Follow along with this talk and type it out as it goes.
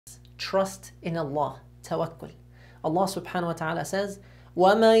Trust in Allah. Tawakkul. Allah subhanahu wa ta'ala says,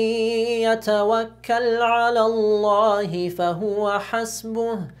 وَمَن يَتَوَكَّلْ عَلَى اللَّهِ فَهُوَ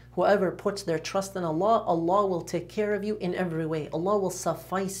حَسْبُهُ. Whoever puts their trust in Allah, Allah will take care of you in every way. Allah will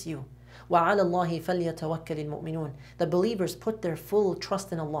suffice you. وَعَلَى اللَّهِ فَلْيَتَوَكَّلِ الْمُؤْمِنُونَ. The believers put their full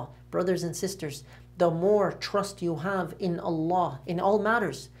trust in Allah. Brothers and sisters, the more trust you have in Allah in all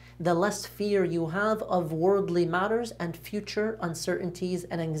matters, the less fear you have of worldly matters and future uncertainties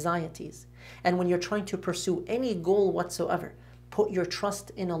and anxieties. And when you're trying to pursue any goal whatsoever, put your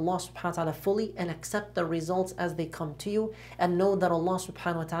trust in Allah subhanahu wa ta'ala fully and accept the results as they come to you, and know that Allah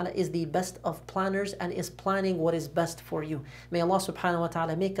subhanahu wa ta'ala is the best of planners and is planning what is best for you. May Allah subhanahu wa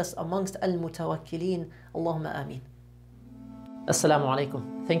ta'ala make us amongst al-mutawakkilin. Allahumma ameen. Assalamu alaikum.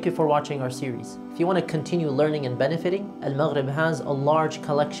 Thank you for watching our series. If you want to continue learning and benefiting, AlMaghrib has a large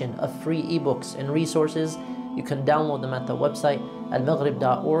collection of free ebooks and resources. You can download them at the website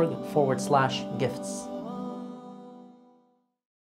almaghrib.org/gifts.